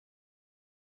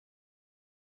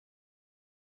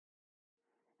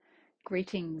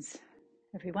Greetings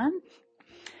everyone.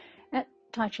 At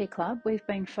Tai Chi Club we've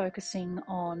been focusing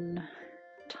on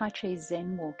Tai Chi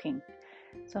Zen Walking.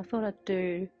 So I thought I'd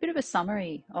do a bit of a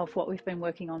summary of what we've been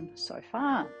working on so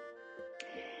far.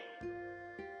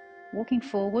 Walking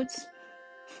forwards,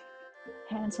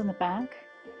 hands on the back,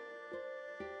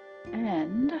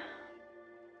 and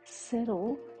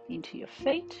settle into your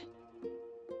feet.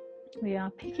 We are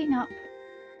picking up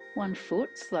one foot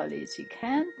slowly as you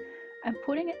can and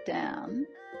putting it down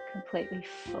completely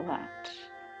flat.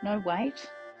 No weight,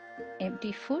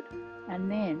 empty foot,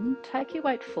 and then take your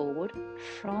weight forward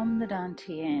from the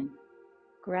dantian.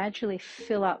 Gradually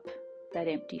fill up that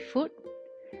empty foot.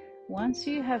 Once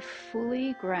you have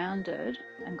fully grounded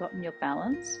and gotten your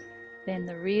balance, then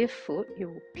the rear foot, you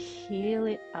will peel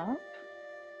it up,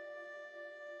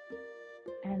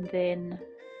 and then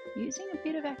using a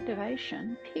bit of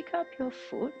activation, pick up your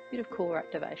foot, a bit of core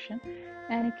activation,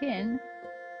 and again,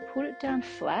 put it down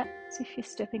flat as if you're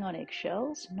stepping on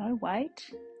eggshells, no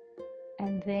weight,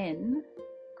 and then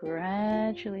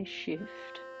gradually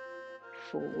shift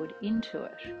forward into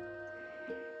it.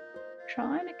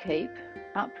 Trying to keep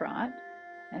upright,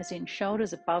 as in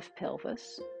shoulders above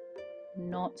pelvis,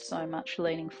 not so much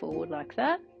leaning forward like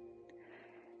that.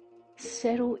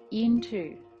 Settle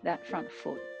into that front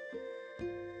foot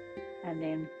and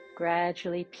then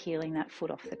gradually peeling that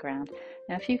foot off the ground.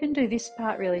 Now if you can do this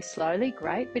part really slowly,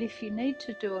 great, but if you need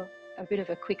to do a bit of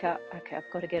a quicker, okay,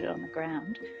 I've got to get it on the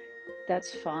ground,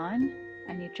 that's fine.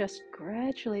 And you just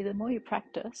gradually, the more you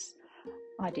practice,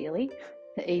 ideally,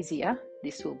 the easier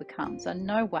this will become. So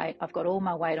no weight, I've got all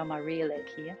my weight on my rear leg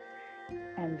here,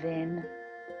 and then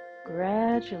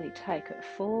gradually take it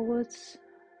forwards.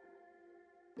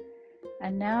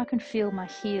 And now I can feel my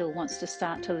heel wants to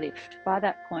start to lift. By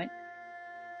that point,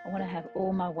 I want to have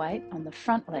all my weight on the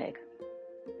front leg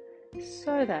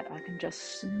so that I can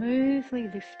just smoothly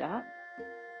lift up,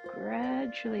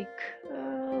 gradually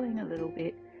curling a little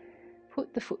bit,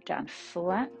 put the foot down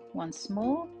flat once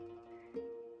more,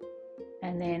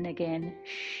 and then again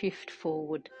shift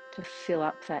forward to fill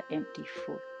up that empty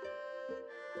foot.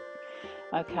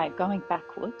 Okay, going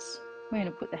backwards, we're going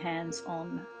to put the hands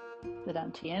on the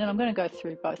dantian, and I'm going to go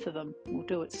through both of them. We'll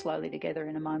do it slowly together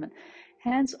in a moment.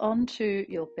 Hands onto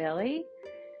your belly,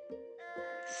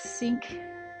 sink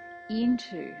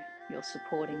into your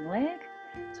supporting leg.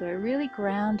 So we're really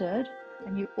grounded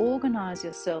and you organize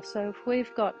yourself. So if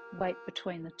we've got weight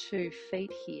between the 2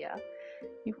 feet here,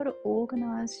 you've got to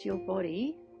organize your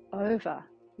body over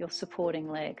your supporting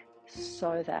leg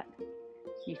so that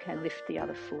you can lift the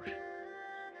other foot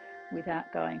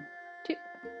without going tip,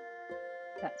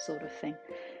 that sort of thing.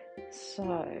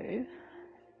 So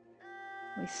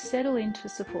we settle into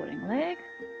supporting leg,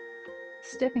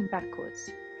 stepping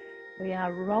backwards. We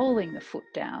are rolling the foot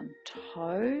down,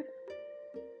 toe,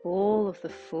 ball of the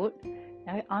foot.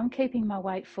 Now I'm keeping my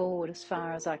weight forward as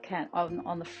far as I can,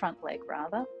 on the front leg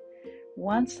rather.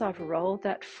 Once I've rolled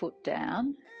that foot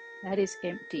down, that is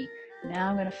empty.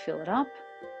 Now I'm going to fill it up,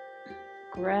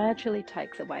 gradually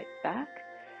take the weight back,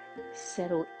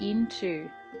 settle into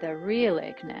the rear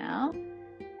leg now,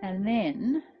 and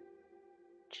then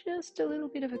just a little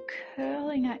bit of a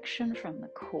curling action from the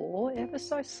core, ever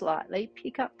so slightly,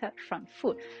 pick up that front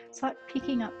foot. It's like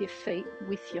picking up your feet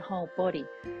with your whole body.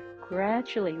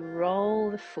 Gradually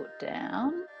roll the foot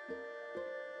down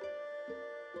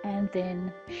and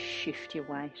then shift your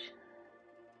weight.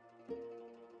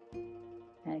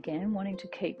 And again, wanting to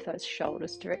keep those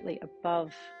shoulders directly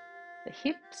above the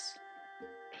hips,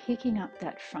 picking up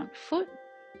that front foot.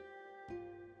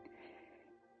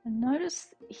 And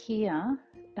notice here,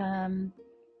 the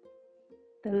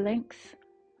length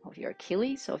of your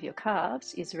Achilles, of your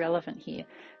calves, is relevant here.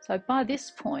 So by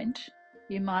this point,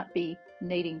 you might be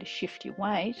needing to shift your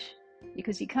weight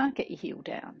because you can't get your heel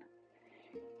down.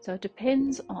 So it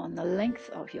depends on the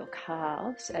length of your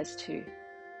calves as to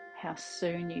how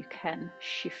soon you can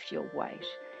shift your weight.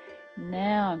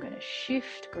 Now I'm going to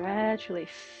shift, gradually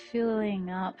filling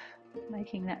up,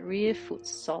 making that rear foot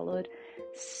solid,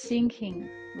 sinking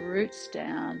roots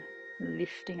down,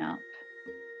 lifting up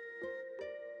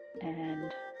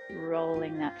and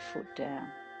rolling that foot down.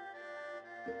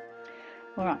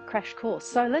 All right, crash course.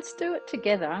 So let's do it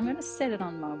together. I'm going to set it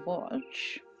on my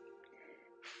watch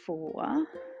for,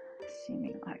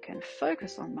 assuming I can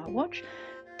focus on my watch,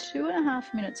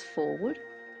 2.5 minutes forward,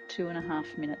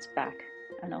 2.5 minutes back,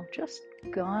 and I'll just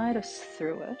guide us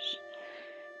through it.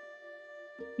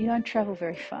 You don't travel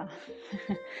very far.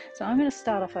 So I'm going to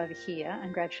start off over here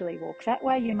and gradually walk that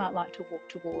way. You might like to walk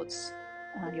towards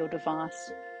your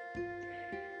device.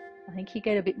 I think you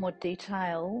get a bit more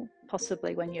detail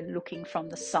possibly when you're looking from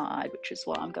the side, which is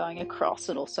why I'm going across,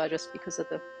 and also just because of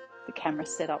the camera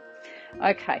setup.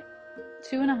 Okay,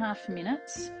 2.5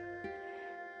 minutes.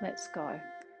 Let's go.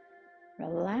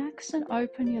 Relax and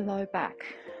open your low back,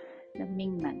 the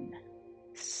Mingmen.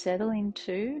 Settle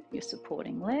into your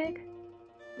supporting leg,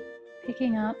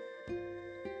 picking up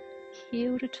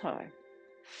heel to toe,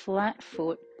 flat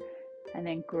foot, and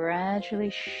then gradually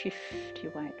shift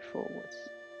your weight forwards.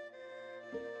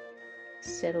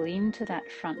 Settle into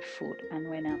that front foot, and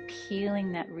we're now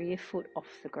peeling that rear foot off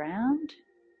the ground.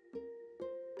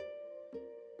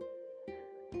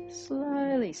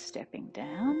 Slowly stepping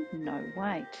down, no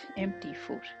weight, empty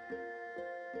foot.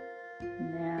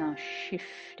 Now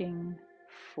shifting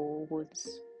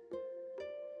forwards.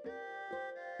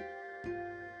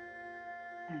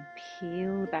 And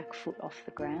peel the back foot off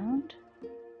the ground.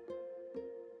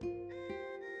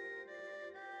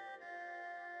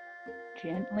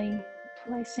 Gently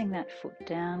placing that foot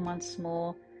down once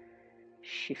more,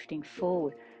 shifting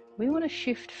forward. We want to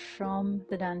shift from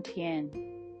the dantian,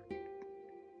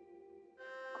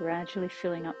 gradually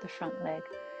filling up the front leg,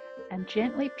 and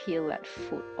gently peel that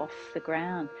foot off the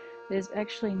ground. There's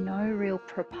actually no real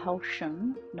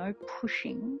propulsion, no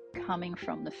pushing coming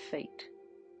from the feet.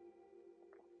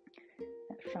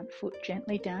 That front foot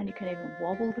gently down. You can even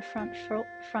wobble the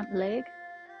front leg,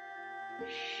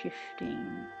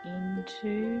 shifting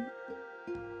into,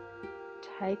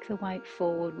 take the weight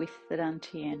forward with the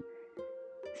dantian.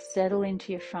 Settle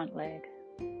into your front leg.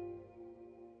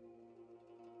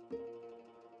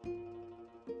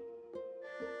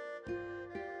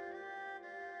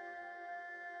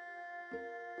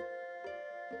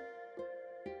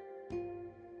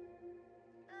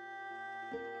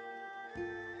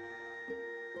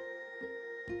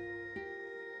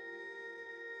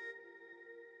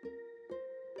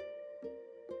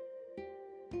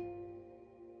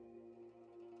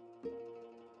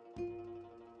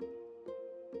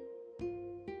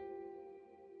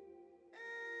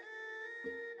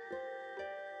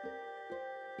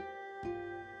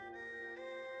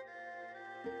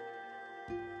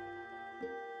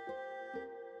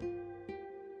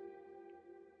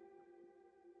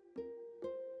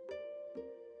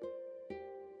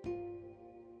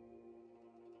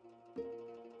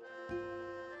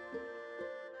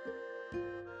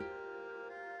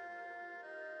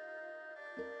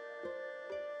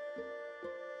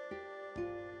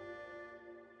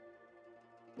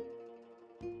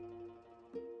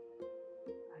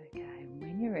 Okay, and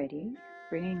when you're ready,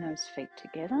 bringing those feet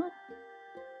together,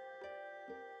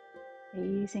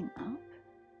 easing up.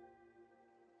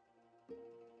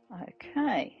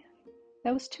 Okay,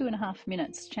 that was 2.5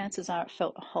 minutes. Chances are it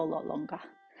felt a whole lot longer.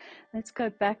 Let's go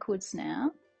backwards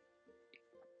now.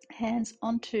 Hands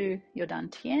onto your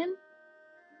dantian.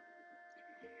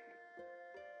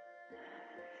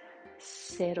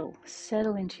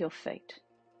 Settle into your feet.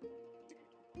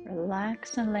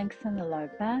 Relax and lengthen the low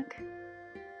back.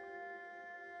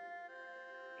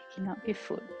 Picking up your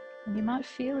foot. And you might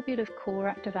feel a bit of core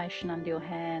activation under your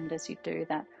hand as you do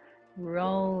that.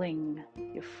 Rolling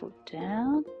your foot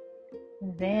down.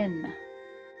 Then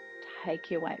take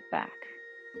your weight back.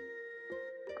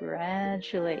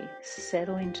 Gradually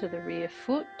settle into the rear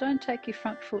foot. Don't take your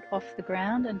front foot off the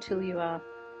ground until you are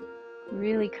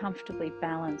really comfortably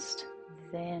balanced.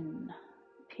 Then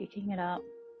picking it up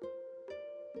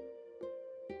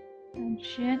and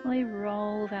gently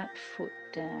roll that foot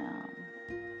down.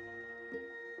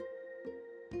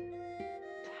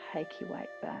 Take your weight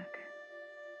back.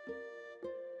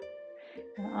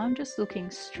 Now I'm just looking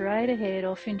straight ahead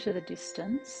off into the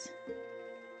distance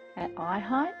at eye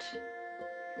height.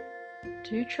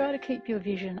 Do try to keep your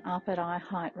vision up at eye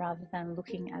height rather than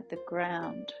looking at the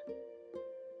ground.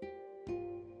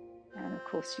 And of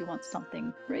course you want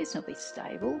something reasonably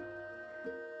stable,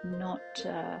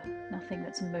 nothing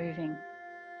that's moving,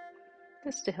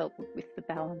 just to help with the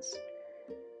balance.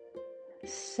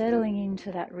 Settling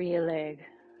into that rear leg.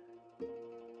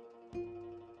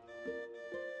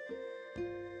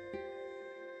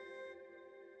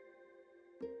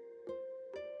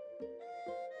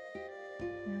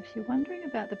 Now if you're wondering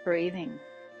about the breathing,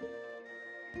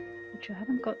 which I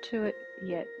haven't got to it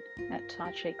yet at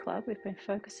Tai Chi Club, we've been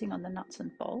focusing on the nuts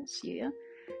and bolts here.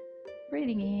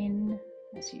 Breathing in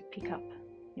as you pick up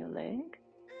your leg.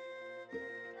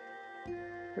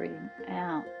 Breathing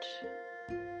out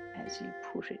as you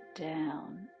put it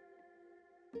down.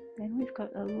 Then we've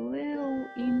got a little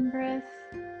in-breath,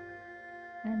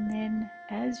 and then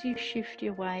as you shift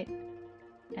your weight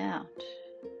out.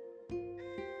 So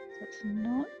it's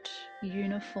not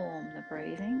uniform, the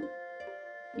breathing.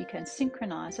 You can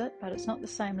synchronize it, but it's not the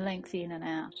same length in and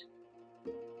out.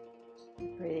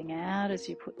 Breathing out as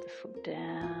you put the foot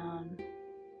down.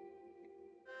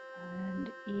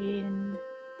 And in.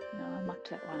 No, I mucked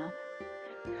that one up.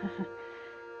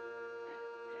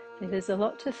 See, there's a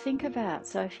lot to think about.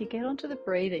 So if you get onto the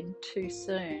breathing too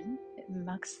soon, it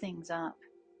mucks things up.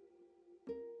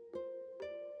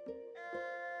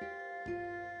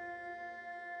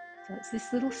 So it's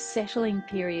this little settling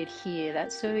period here.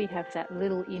 That's where we have that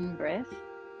little in breath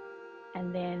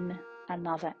and then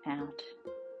another out.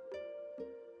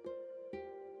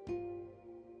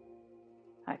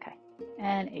 Okay,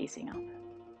 and easing up.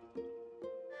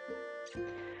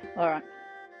 All right,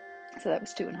 so that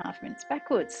was 2.5 minutes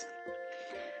backwards.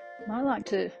 I like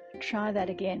to try that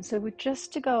again. So we're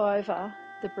just to go over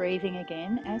the breathing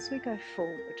again as we go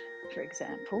forward. For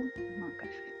example, I might go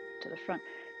to the front.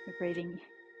 We're breathing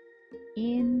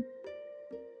in,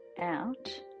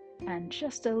 out, and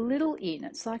just a little in.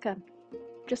 It's like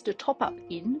just a top up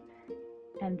in,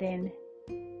 and then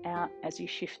out as you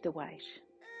shift the weight.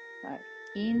 So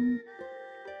in,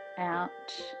 out,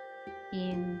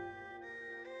 in,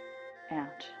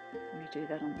 out. And we do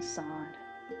that on the side.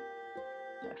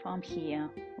 So if I'm here,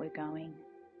 we're going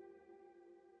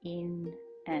in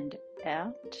and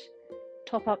out,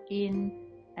 top up in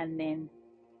and then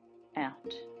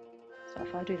out. So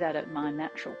if I do that at my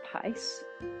natural pace,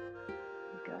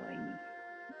 going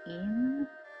in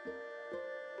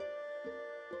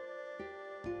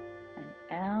and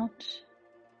out,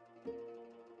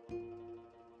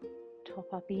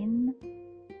 top up in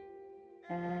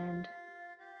and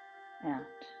out.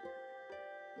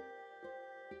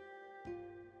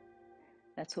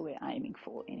 That's what we're aiming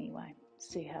for anyway.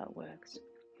 See how it works.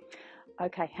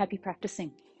 Okay, happy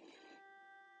practicing.